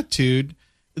of an attitude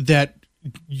that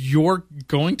you're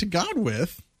going to God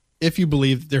with if you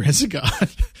believe there is a God.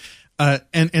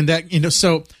 And that,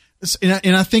 so...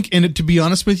 And I think, and to be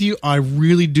honest with you, I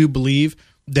really do believe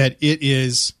that it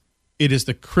is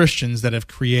the Christians that have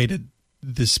created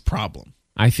this problem.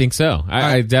 I think so.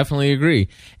 I definitely agree.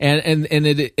 And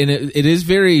it is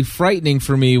very frightening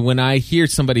for me when I hear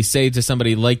somebody say to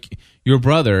somebody like your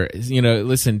brother,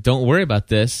 listen, don't worry about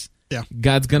this. Yeah.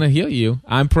 God's going to heal you.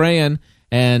 I'm praying.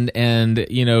 And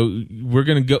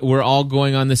we're all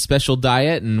going on this special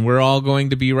diet, and we're all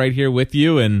going to be right here with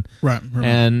you, and right.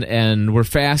 and we're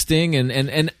fasting,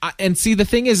 and see, the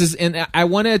thing is and I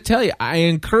want to tell you, I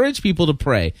encourage people to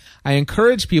pray, I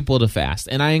encourage people to fast,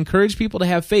 and I encourage people to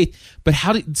have faith. But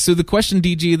so the question,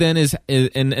 DG, then is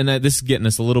and this is getting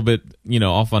us a little bit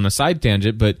off on a side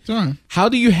tangent, but how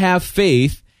do you have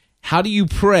faith? How do you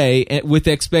pray with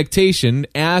expectation?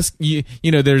 Ask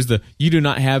there's you do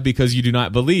not have because you do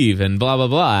not believe, and blah blah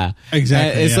blah.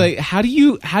 Exactly. It's like how do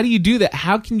you do that?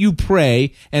 How can you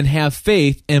pray and have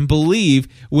faith and believe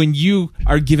when you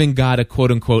are giving God a quote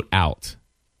unquote out?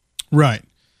 Right.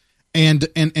 And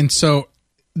so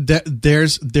that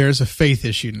there's a faith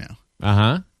issue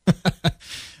now.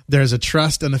 There's a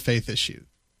trust and a faith issue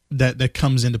that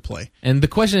comes into play. And the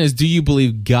question is, do you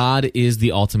believe God is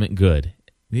the ultimate good?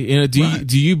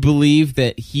 Do you believe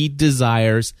that he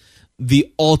desires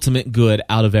the ultimate good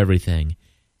out of everything?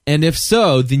 And if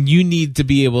so, then we need to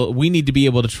be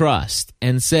able to trust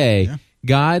and say,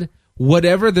 God,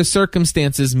 whatever the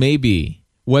circumstances may be,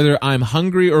 whether I'm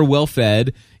hungry or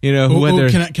well-fed, whether...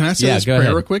 Can I say this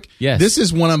prayer real quick? Yes. This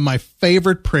is one of my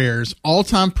favorite prayers,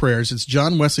 all-time prayers. It's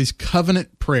John Wesley's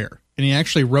covenant prayer. And he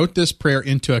actually wrote this prayer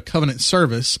into a covenant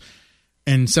service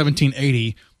in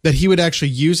 1780 that he would actually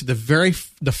use at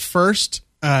the first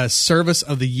service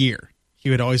of the year.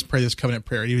 He would always pray this covenant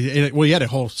prayer. He had a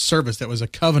whole service that was a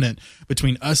covenant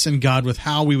between us and God with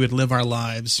how we would live our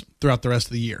lives throughout the rest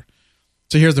of the year.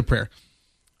 So here's the prayer.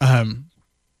 I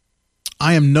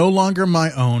am no longer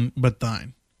my own, but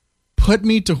thine. Put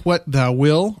me to what thou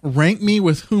will. Rank me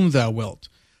with whom thou wilt.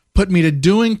 Put me to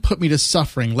doing, put me to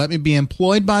suffering. Let me be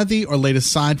employed by thee or laid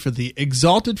aside for thee,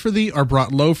 exalted for thee or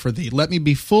brought low for thee. Let me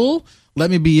be full,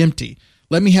 let me be empty.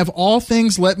 Let me have all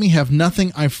things, let me have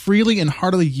nothing. I freely and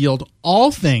heartily yield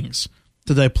all things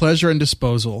to thy pleasure and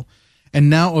disposal. And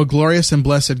now, O glorious and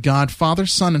blessed God, Father,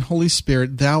 Son, and Holy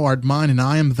Spirit, thou art mine and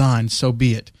I am thine, so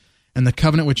be it. And the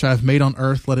covenant which I have made on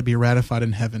earth, let it be ratified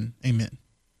in heaven. Amen.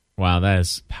 Wow, that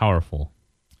is powerful.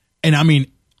 And I mean,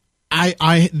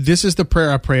 I this is the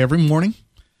prayer I pray every morning,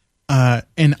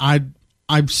 and I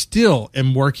still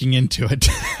am working into it.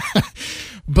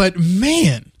 But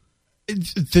man,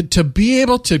 to be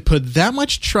able to put that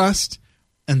much trust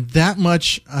and that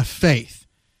much faith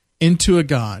into a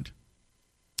God,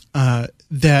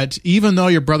 that even though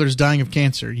your brother's dying of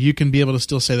cancer, you can be able to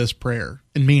still say this prayer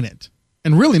and mean it,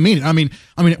 and really mean it. I mean,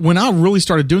 when I really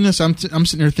started doing this, I'm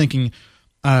sitting there thinking,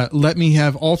 let me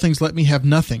have all things, let me have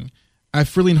nothing. I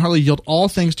freely and heartily yield all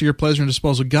things to your pleasure and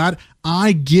disposal. God,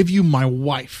 I give you my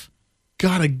wife.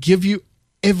 God, I give you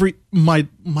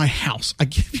my house. I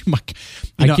give you my,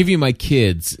 I'll give you my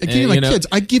kids. I give you my kids.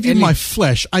 I give you my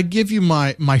flesh. I give you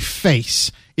my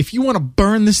face. If you want to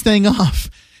burn this thing off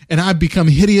and I become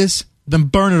hideous, then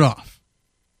burn it off.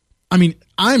 I mean,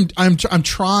 I'm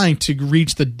trying to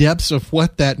reach the depths of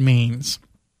what that means.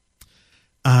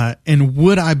 And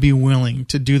would I be willing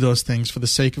to do those things for the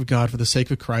sake of God, for the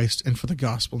sake of Christ, and for the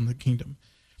gospel and the kingdom?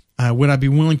 Would I be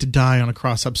willing to die on a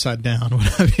cross upside down?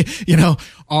 Would I be,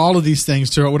 all of these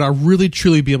things? Would I really,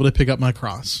 truly be able to pick up my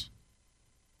cross,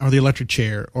 or the electric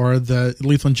chair, or the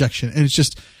lethal injection? And it's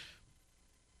just,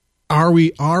 are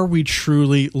we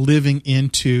truly living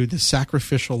into the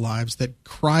sacrificial lives that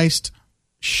Christ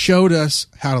showed us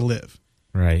how to live,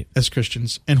 right, as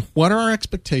Christians? And what are our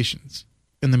expectations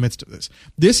in the midst of this?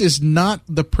 This is not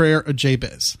the prayer of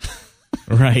Jabez.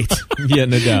 Right. Yeah,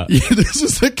 no doubt. This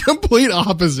is the complete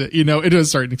opposite, to a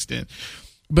certain extent.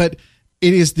 But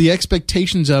it is the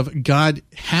expectations of God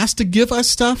has to give us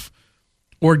stuff,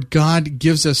 or God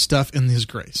gives us stuff in His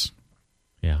grace.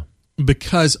 Yeah.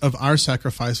 Because of our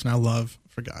sacrifice and our love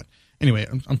for God. Anyway,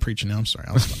 I'm preaching now. I'm sorry.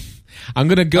 I'll stop. I'm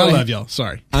going to go. I love y'all.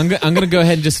 Sorry. I'm going to go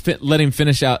ahead and just let him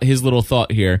finish out his little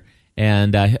thought here.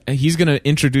 And he's going to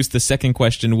introduce the second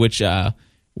question, which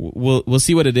we'll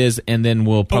see what it is, and then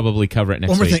we'll probably cover it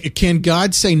next week. One more thing. Can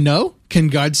God say no? Can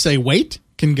God say wait?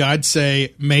 Can God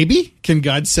say maybe? Can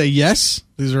God say yes?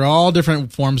 These are all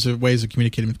different forms of ways of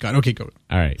communicating with God. Okay, go.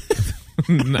 All right.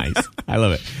 Nice. I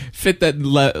love it. Fit that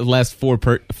last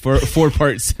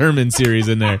four-part sermon series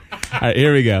in there. All right,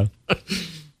 here we go.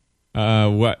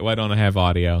 Why don't I have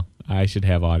audio? I should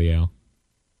have audio.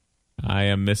 I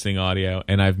am missing audio,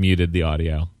 and I've muted the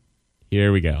audio.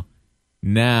 Here we go.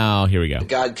 Now, here we go.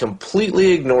 God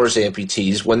completely ignores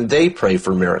amputees when they pray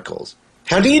for miracles.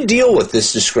 How do you deal with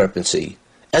this discrepancy?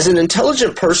 As an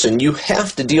intelligent person, you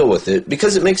have to deal with it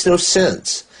because it makes no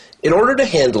sense. In order to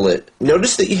handle it,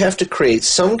 notice that you have to create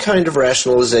some kind of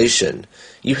rationalization.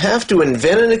 You have to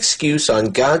invent an excuse on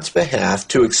God's behalf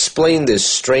to explain this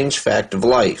strange fact of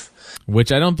life.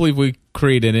 Which I don't believe we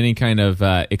created any kind of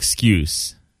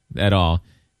excuse at all.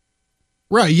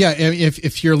 Right, yeah.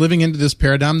 If you're living into this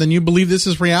paradigm, then you believe this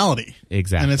is reality.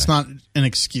 Exactly. And it's not an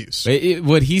excuse.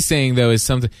 What he's saying, though, is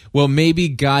something, well, maybe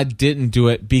God didn't do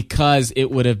it because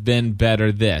it would have been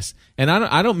better this. And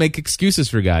I don't make excuses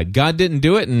for God. God didn't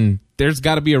do it, and there's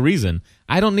got to be a reason.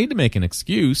 I don't need to make an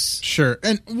excuse. Sure.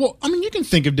 And, well, I mean, you can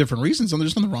think of different reasons, and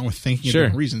there's nothing wrong with thinking of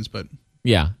different reasons, but...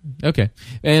 Yeah. Okay.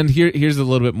 And here's a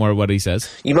little bit more of what he says.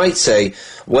 You might say,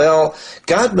 well,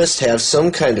 God must have some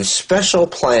kind of special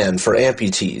plan for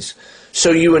amputees.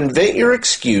 So you invent your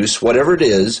excuse, whatever it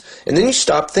is, and then you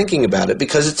stop thinking about it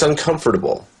because it's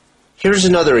uncomfortable. Here's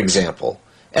another example.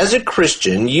 As a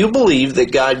Christian, you believe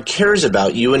that God cares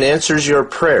about you and answers your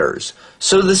prayers.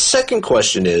 So the second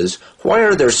question is, why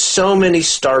are there so many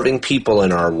starving people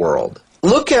in our world?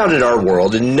 Look out at our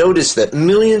world and notice that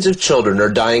millions of children are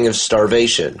dying of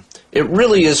starvation. It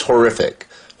really is horrific.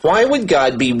 Why would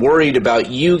God be worried about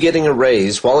you getting a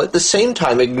raise while at the same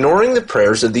time ignoring the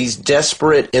prayers of these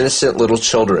desperate, innocent little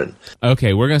children?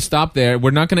 Okay, we're going to stop there.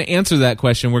 We're not going to answer that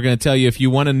question. We're going to tell you if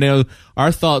you want to know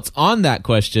our thoughts on that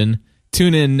question,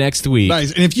 tune in next week.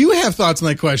 Nice. And if you have thoughts on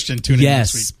that question, tune in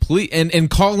next week. Yes, please. And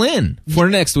call in for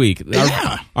next week.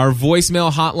 Yeah. Our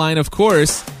voicemail hotline, of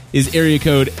course, is area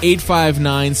code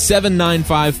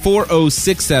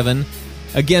 859-795-4067.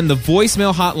 Again, the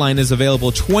voicemail hotline is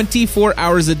available 24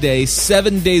 hours a day,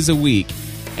 7 days a week.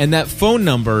 And that phone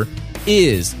number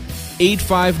is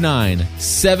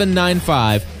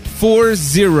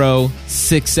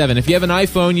 859-795-4067. If you have an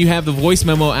iPhone, you have the Voice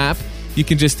Memo app. You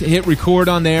can just hit record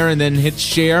on there and then hit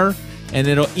share, and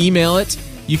it'll email it.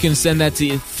 You can send that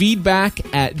to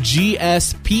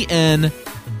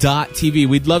feedback@gspn.tv.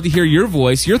 We'd love to hear your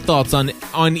voice, your thoughts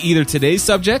on either today's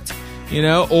subject,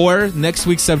 or next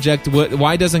week's subject.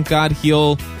 Why doesn't God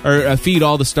heal or feed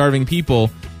all the starving people?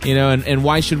 And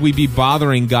why should we be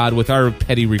bothering God with our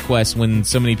petty requests when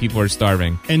so many people are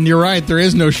starving? And you're right, there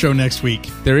is no show next week.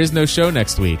 There is no show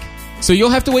next week. So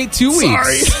you'll have to wait 2 weeks.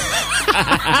 Sorry.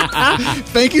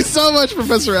 Thank you so much,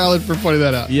 Professor Allen, for pointing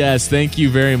that out. Yes, thank you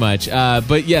very much.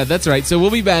 But yeah, that's right. So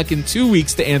we'll be back in 2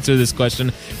 weeks to answer this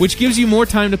question, which gives you more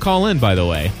time to call in, by the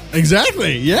way.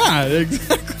 Exactly. Yeah,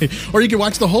 exactly. Or you can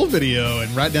watch the whole video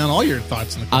and write down all your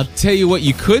thoughts on the question. I'll tell you what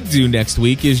you could do next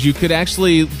week is you could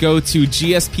actually go to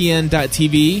gspn.tv/The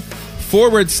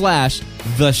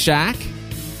Shack,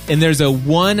 and there's a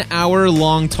 1 hour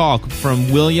long talk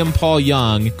from William Paul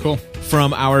Young. Cool.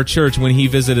 From our church when he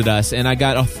visited us, and I've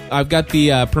got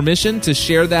the permission to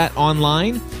share that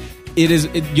online.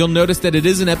 You'll notice that it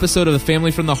is an episode of the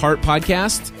Family from the Heart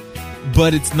podcast,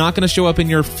 but it's not going to show up in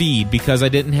your feed because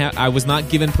I was not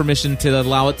given permission to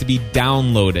allow it to be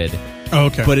downloaded. Oh,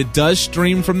 okay. But it does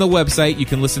stream from the website. You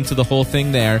can listen to the whole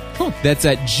thing there. Cool. That's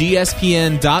at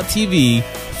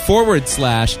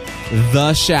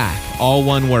gspn.tv/The Shack, all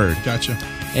one word. Gotcha.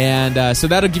 And so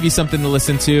that'll give you something to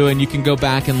listen to, and you can go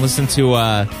back and listen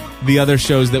to the other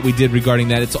shows that we did regarding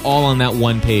that. It's all on that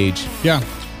one page. Yeah.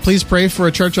 Please pray for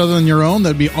a church other than your own.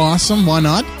 That'd be awesome. Why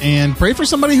not? And pray for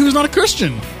somebody who's not a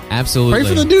Christian. Absolutely. Pray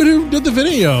for the dude who did the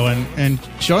video and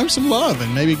show him some love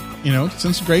and maybe,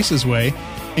 send some grace his way.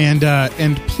 And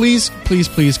please, please,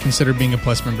 please consider being a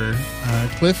Plus member.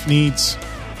 Cliff needs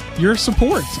your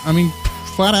support. I mean,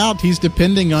 flat out, he's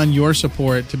depending on your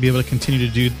support to be able to continue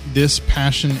to do this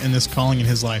passion and this calling in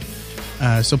his life.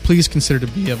 So please consider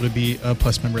to be able to be a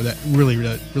Plus member. That really,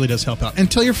 really, really does help out. And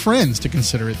tell your friends to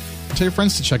consider it. And tell your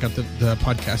friends to check out the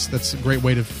podcast. That's a great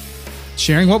way of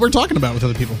sharing what we're talking about with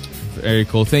other people. Very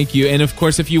cool. Thank you. And of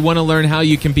course, if you want to learn how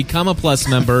you can become a Plus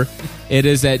member, it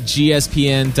is at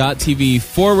gspn.tv/plus.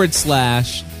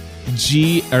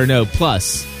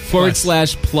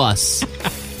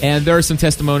 And there are some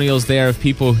testimonials there of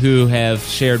people who have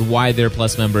shared why they're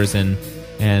Plus members and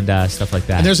stuff like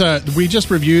that. And we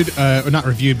just reviewed, not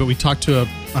reviewed, but we talked to an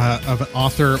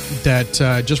author that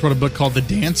just wrote a book called The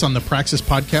Dance on the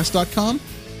praxispodcast.com.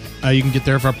 You can get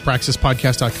there from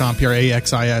praxispodcast.com,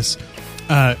 Praxis.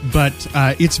 But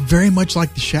it's very much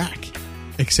like The Shack,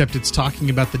 except it's talking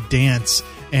about the dance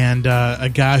and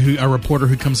a reporter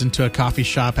who comes into a coffee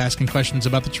shop asking questions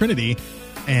about the Trinity.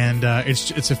 And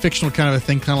it's a fictional kind of a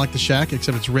thing, kind of like The Shack,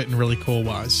 except it's written really cool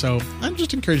wise. So I'm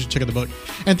just encouraged to check out the book.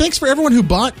 And thanks for everyone who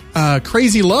bought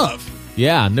Crazy Love.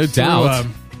 Yeah, no doubt.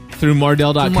 Through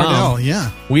Mardell.com. Through Mardell,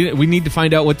 yeah. We need to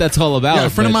find out what that's all about. Yeah,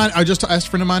 a friend of mine, I just asked a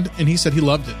friend of mine, and he said he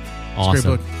loved it. It's awesome. a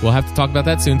great book. We'll have to talk about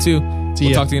that soon, too.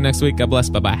 We'll talk to you next week. God bless.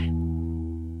 Bye-bye.